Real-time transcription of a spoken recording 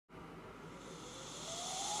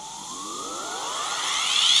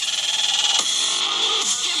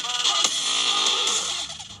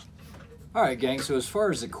All right, gang, so as far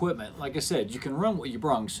as equipment, like I said, you can run what you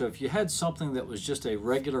brung. So if you had something that was just a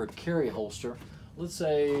regular carry holster, let's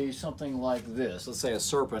say something like this, let's say a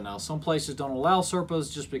Serpa. Now, some places don't allow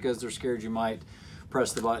Serpas just because they're scared you might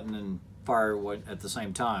press the button and fire at the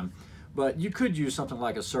same time. But you could use something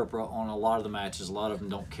like a Serpa on a lot of the matches. A lot of them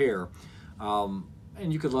don't care. And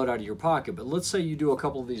you could load out of your pocket. But let's say you do a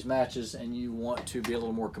couple of these matches and you want to be a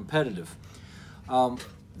little more competitive.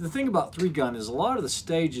 The thing about 3-gun is a lot of the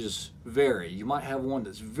stages vary. You might have one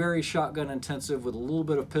that's very shotgun intensive with a little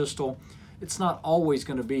bit of pistol. It's not always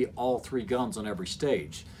going to be all 3 guns on every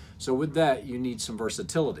stage. So with that, you need some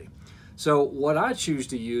versatility. So what I choose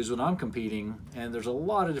to use when I'm competing, and there's a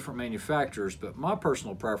lot of different manufacturers, but my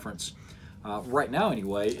personal preference, right now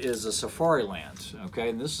anyway, is a Safariland. Okay,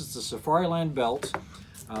 and this is the Safariland belt.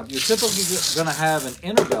 You're typically going to have an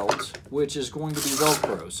inner belt, which is going to be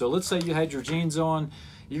Velcro. So let's say you had your jeans on.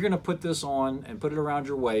 You're going to put this on and put it around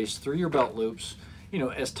your waist through your belt loops, you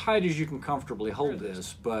know, as tight as you can comfortably hold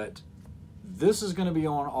this, but this is going to be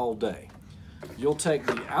on all day. You'll take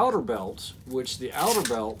the outer belt, which the outer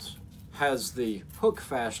belt has the hook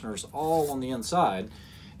fasteners all on the inside,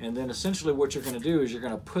 and then essentially what you're going to do is you're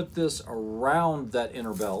going to put this around that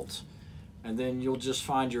inner belt, and then you'll just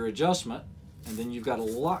find your adjustment, and then you've got a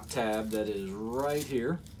lock tab that is right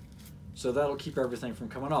here. So that'll keep everything from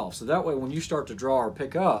coming off. So that way when you start to draw or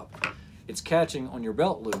pick up, it's catching on your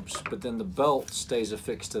belt loops, but then the belt stays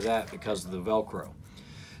affixed to that because of the Velcro.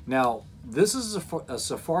 Now, this is a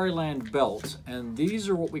Safariland belt, and these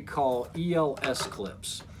are what we call ELS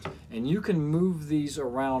clips. And you can move these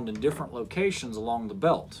around in different locations along the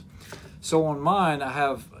belt. So on mine, I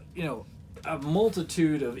have, you know, a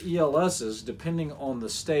multitude of ELSs depending on the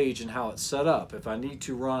stage and how it's set up. If I need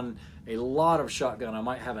to run a lot of shotgun, I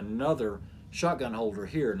might have another shotgun holder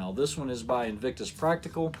here. Now this one is by Invictus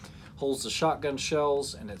Practical, holds the shotgun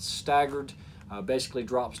shells, and it's staggered, basically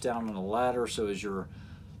drops down on a ladder, so as you're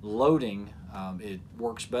loading, it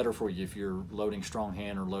works better for you if you're loading strong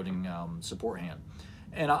hand or loading support hand.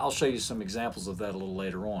 And I'll show you some examples of that a little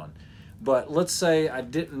later on. But let's say I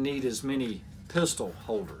didn't need as many pistol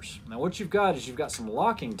holders. Now what you've got is you've got some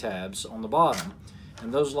locking tabs on the bottom,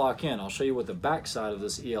 and those lock in. I'll show you what the back side of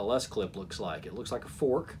this ELS clip looks like. It looks like a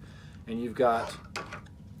fork, and you've got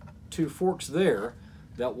 2 forks there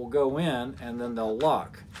that will go in, and then they'll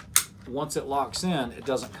lock. Once it locks in, it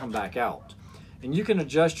doesn't come back out. And you can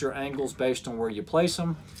adjust your angles based on where you place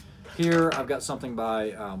them. Here I've got something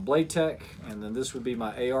by Blade Tech, and then this would be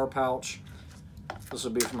my AR pouch. This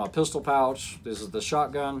would be for my pistol pouch. This is the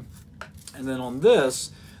shotgun. And then on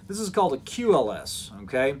this is called a QLS,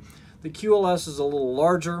 okay? The QLS is a little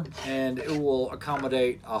larger, and it will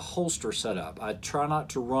accommodate a holster setup. I try not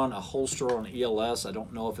to run a holster on ELS. I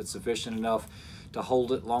don't know if it's sufficient enough to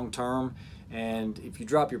hold it long term. And if you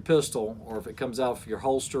drop your pistol, or if it comes out of your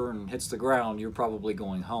holster and hits the ground, you're probably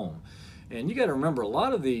going home. And you got to remember, a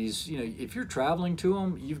lot of these, you know, if you're traveling to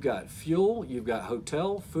them, you've got fuel, you've got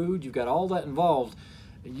hotel, food, you've got all that involved.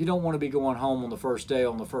 You don't want to be going home on the first day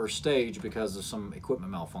on the first stage because of some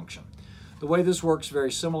equipment malfunction. The way this works is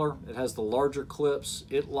very similar. It has the larger clips.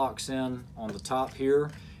 It locks in on the top here,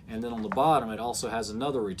 and then on the bottom it also has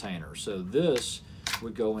another retainer. So this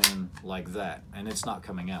would go in like that, and it's not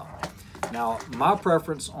coming out. Now, my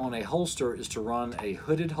preference on a holster is to run a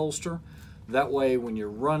hooded holster. That way when you're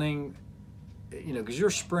running, you know, because you're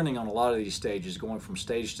sprinting on a lot of these stages, going from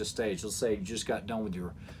stage to stage. Let's say you just got done with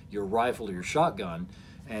your rifle or your shotgun,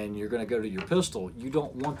 and you're going to go to your pistol. You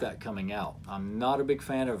don't want that coming out. I'm not a big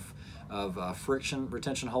fan of friction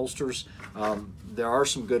retention holsters. There are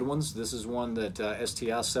some good ones. This is one that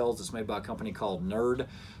STI sells. It's made by a company called Nerd.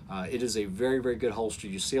 It is a very, very good holster.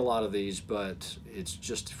 You see a lot of these, but it's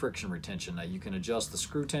just friction retention. Now you can adjust the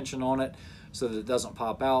screw tension on it so that it doesn't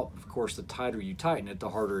pop out. Of course, the tighter you tighten it, the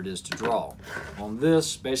harder it is to draw. On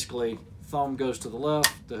this, basically, thumb goes to the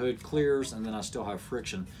left, the hood clears, and then I still have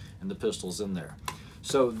friction and the pistol's in there.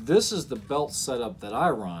 So this is the belt setup that I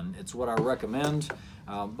run. It's what I recommend.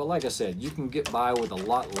 But like I said, you can get by with a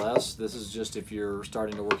lot less. This is just if you're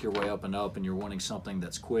starting to work your way up and up and you're wanting something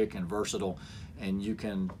that's quick and versatile, and you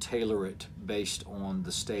can tailor it based on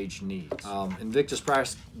the stage needs. Invictus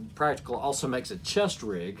Practical also makes a chest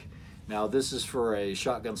rig. Now this is for a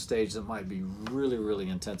shotgun stage that might be really, really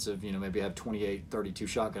intensive. You know, maybe have 28, 32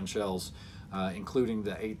 shotgun shells, including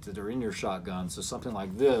the 8 that are in your shotgun. So something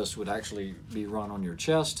like this would actually be run on your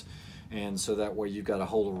chest, and so that way you've got a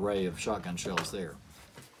whole array of shotgun shells there.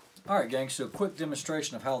 All right, gang, so a quick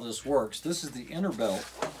demonstration of how this works. This is the inner belt.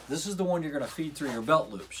 This is the one you're going to feed through your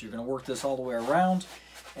belt loops. You're going to work this all the way around,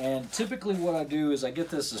 and typically what I do is I get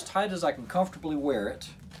this as tight as I can comfortably wear it,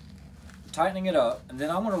 tightening it up, and then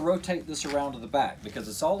I'm going to rotate this around to the back because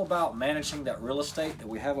it's all about managing that real estate that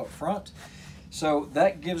we have up front. So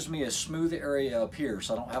that gives me a smooth area up here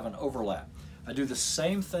so I don't have an overlap. I do the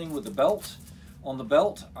same thing with the belt. On the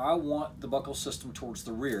belt, I want the buckle system towards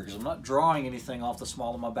the rear because I'm not drawing anything off the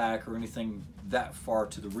small of my back or anything that far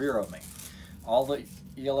to the rear of me. All the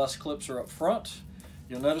ELS clips are up front.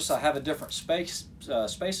 You'll notice I have a different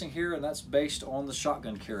spacing here, and that's based on the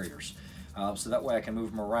shotgun carriers. So that way I can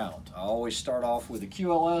move them around. I always start off with the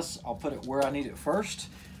QLS. I'll put it where I need it first.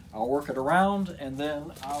 I'll work it around, and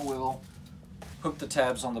then I will hook the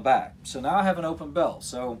tabs on the back. So now I have an open belt.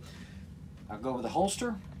 So I'll go with the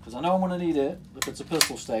holster, because I know I'm going to need it if it's a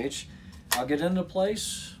pistol stage. I'll get into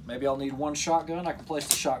place. Maybe I'll need one shotgun. I can place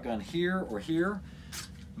the shotgun here or here.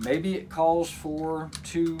 Maybe it calls for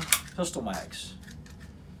 2 pistol mags.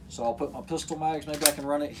 So I'll put my pistol mags, maybe I can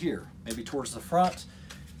run it here, maybe towards the front.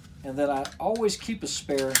 And then I always keep a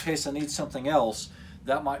spare in case I need something else.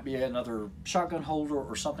 That might be another shotgun holder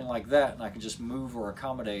or something like that, and I can just move or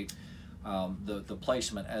accommodate the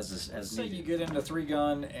placement as needed. Say you get into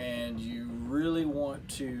 3-gun and you really want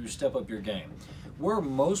to step up your game. Where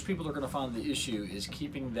most people are going to find the issue is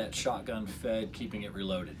keeping that shotgun fed, keeping it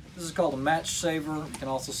reloaded. This is called a match saver. You can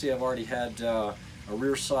also see I've already had a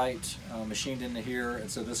rear sight machined into here, and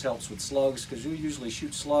so this helps with slugs because you usually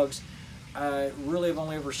shoot slugs. I really have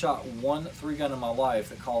only ever shot one 3-gun in my life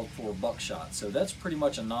that called for buckshot, so that's pretty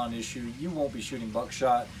much a non-issue. You won't be shooting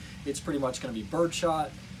buckshot. It's pretty much going to be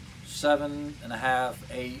birdshot, 7.5,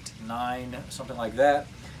 8, 9, something like that,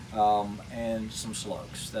 and some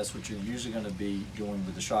slugs. That's what you're usually going to be doing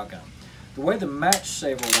with the shotgun. The way the match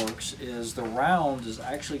saver works is the round is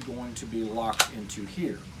actually going to be locked into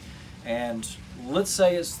here. And let's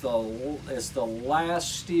say it's the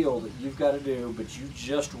last steel that you've got to do, but you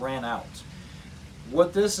just ran out.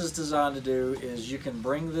 What this is designed to do is you can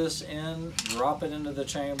bring this in, drop it into the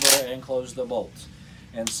chamber, and close the bolt.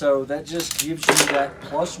 And so that just gives you that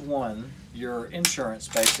 +1, your insurance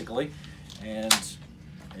basically, and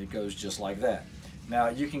it goes just like that. Now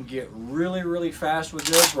you can get really, really fast with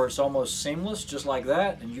this where it's almost seamless, just like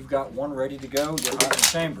that, and you've got one ready to go, you're out in the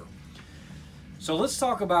chamber. So let's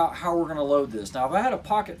talk about how we're going to load this. Now if I had a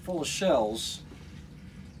pocket full of shells,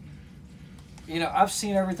 you know, I've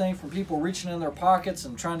seen everything from people reaching in their pockets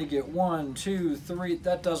and trying to get 1, 2, 3.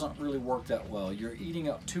 That doesn't really work that well. You're eating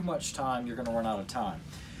up too much time. You're going to run out of time.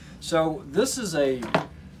 So this is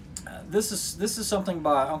this is something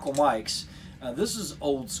by Uncle Mike's. This is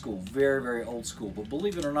old school, very, very old school. But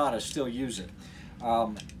believe it or not, I still use it.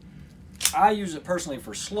 I use it personally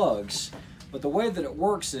for slugs. But the way that it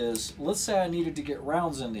works is, let's say I needed to get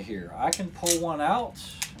rounds into here. I can pull one out,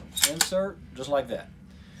 insert, just like that.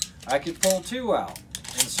 I could pull 2 out,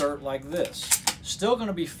 insert like this. Still going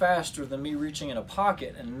to be faster than me reaching in a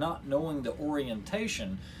pocket and not knowing the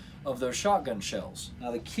orientation of those shotgun shells.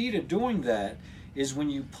 Now the key to doing that is when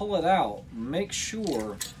you pull it out, make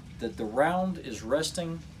sure that the round is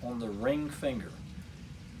resting on the ring finger.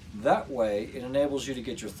 That way it enables you to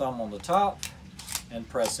get your thumb on the top and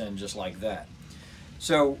press in just like that.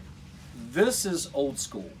 So this is old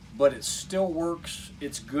school, but it still works.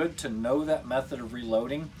 It's good to know that method of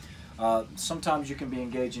reloading. Sometimes you can be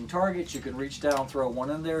engaging targets. You can reach down, throw one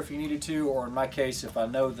in there if you needed to, or in my case, if I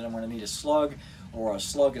know that I'm going to need a slug, or a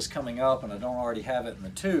slug is coming up and I don't already have it in the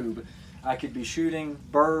tube, I could be shooting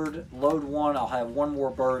bird, load one, I'll have one more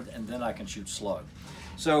bird, and then I can shoot slug.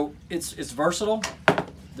 So it's versatile.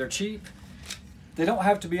 They're cheap. They don't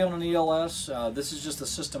have to be on an ELS. This is just the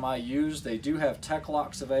system I use. They do have tech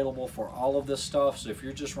locks available for all of this stuff. So if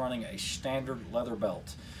you're just running a standard leather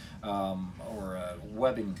belt or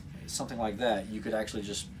webbing, something like that, you could actually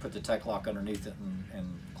just put the tech lock underneath it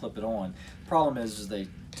and clip it on. Problem is they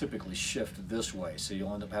typically shift this way, so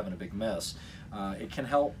you'll end up having a big mess. It can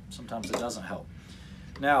help. Sometimes it doesn't help.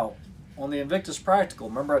 Now, on the Invictus Practical,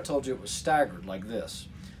 remember I told you it was staggered like this.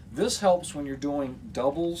 This helps when you're doing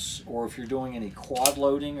doubles or if you're doing any quad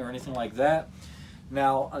loading or anything like that.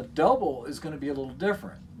 Now, a double is going to be a little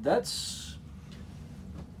different. Let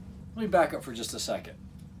me back up for just a second.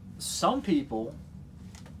 Some people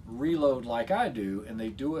reload like I do, and they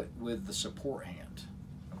do it with the support hand,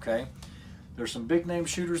 okay? There's some big name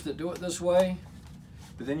shooters that do it this way,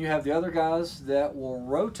 but then you have the other guys that will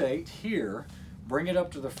rotate here, bring it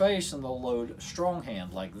up to the face, and they'll load strong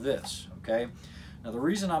hand like this, okay? Now the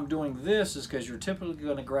reason I'm doing this is because you're typically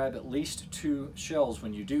going to grab at least 2 shells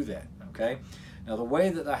when you do that, okay? Now the way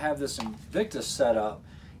that I have this Invictus set up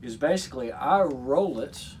is basically I roll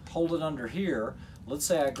it, hold it under here. Let's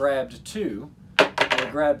say I grabbed 2. I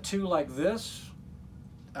grab 2 like this.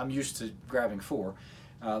 I'm used to grabbing 4.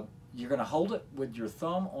 You're going to hold it with your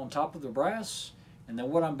thumb on top of the brass, and then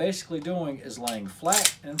what I'm basically doing is laying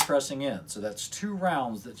flat and pressing in. So that's 2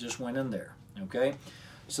 rounds that just went in there, okay?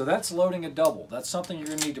 So that's loading a double. That's something you're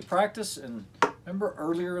going to need to practice. And remember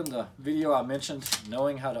earlier in the video I mentioned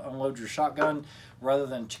knowing how to unload your shotgun rather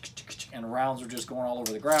than and rounds are just going all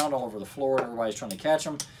over the ground, all over the floor, and everybody's trying to catch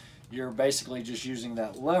them. You're basically just using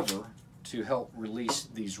that lever to help release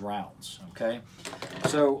these rounds, okay?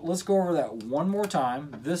 So let's go over that one more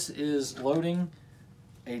time. This is loading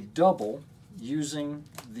a double using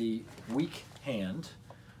the weak hand.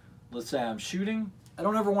 Let's say I'm shooting. I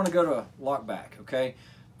don't ever want to go to lock back, okay?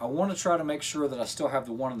 I want to try to make sure that I still have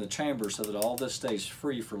the one in the chamber so that all this stays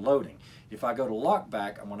free for loading. If I go to lock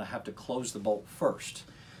back, I'm going to have to close the bolt first.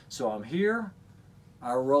 So I'm here,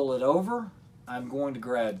 I roll it over, I'm going to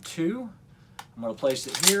grab 2, I'm going to place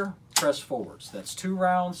it here, press forwards. That's 2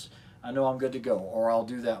 rounds. I know I'm good to go, or I'll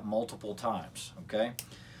do that multiple times, okay?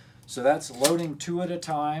 So that's loading 2 at a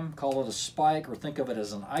time. Call it a spike, or think of it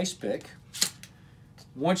as an ice pick.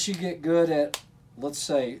 Once you get good at, let's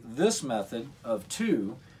say, this method of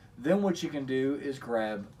 2, then what you can do is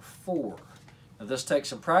grab 4. Now this takes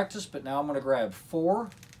some practice, but now I'm going to grab 4.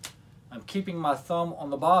 I'm keeping my thumb on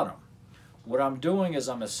the bottom. What I'm doing is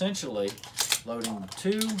I'm essentially loading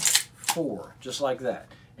 2, 4, just like that.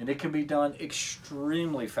 And it can be done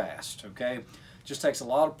extremely fast, okay? Just takes a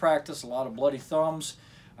lot of practice, a lot of bloody thumbs,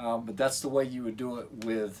 but that's the way you would do it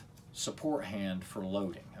with support hand for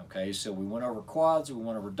loading, okay? So we went over quads, we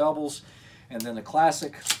went over doubles, and then the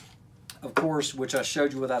classic, of course, which I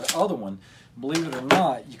showed you with that other one. Believe it or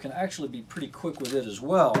not, you can actually be pretty quick with it as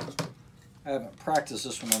well. I haven't practiced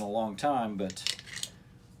this one in a long time, but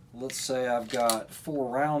let's say I've got 4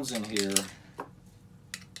 rounds in here.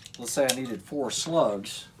 Let's say I needed 4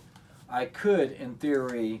 slugs. I could, in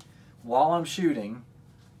theory, while I'm shooting,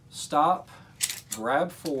 stop,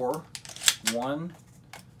 grab 4, 1,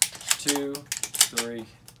 2, 3,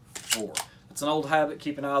 4. It's an old habit,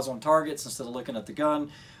 keeping eyes on targets instead of looking at the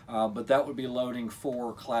gun, but that would be loading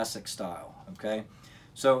 4 classic style, okay?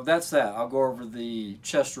 So that's that. I'll go over the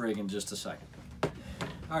chest rig in just a second.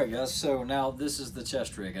 Alright guys, so now this is the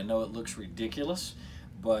chest rig. I know it looks ridiculous,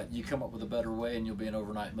 but you come up with a better way and you'll be an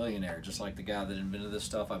overnight millionaire. Just like the guy that invented this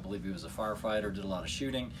stuff. I believe he was a firefighter, did a lot of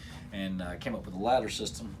shooting, and came up with a ladder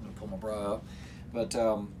system. I'm going to pull my bra up. But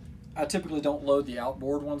I typically don't load the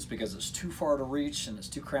outboard ones because it's too far to reach and it's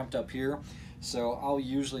too cramped up here. So I'll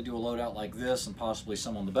usually do a loadout like this and possibly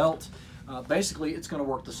some on the belt. Basically, it's going to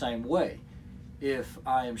work the same way. If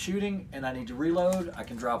I am shooting and I need to reload, I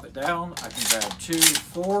can drop it down. I can grab 2,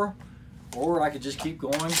 4, or I could just keep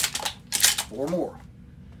going 4 more.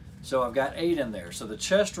 So I've got 8 in there. So the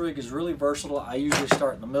chest rig is really versatile. I usually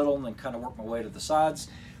start in the middle and then kind of work my way to the sides.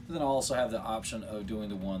 But then I also have the option of doing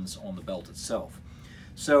the ones on the belt itself.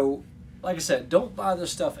 So, like I said, don't buy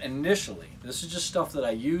this stuff initially. This is just stuff that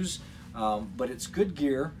I use, but it's good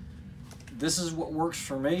gear. This is what works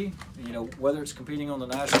for me. You know, whether it's competing on the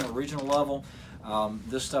national or regional level,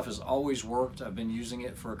 this stuff has always worked. I've been using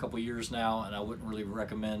it for a couple years now, and I wouldn't really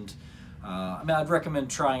recommend. I mean, I'd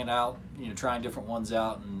recommend trying it out. You know, trying different ones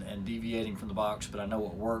out and deviating from the box. But I know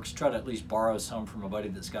what works. Try to at least borrow some from a buddy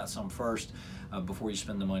that's got some first before you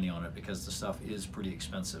spend the money on it, because the stuff is pretty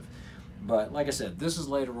expensive. But like I said, this is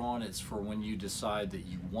later on. It's for when you decide that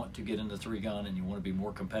you want to get into 3-gun and you want to be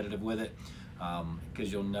more competitive with it,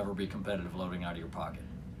 because you'll never be competitive loading out of your pocket.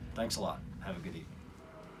 Thanks a lot. Have a good evening.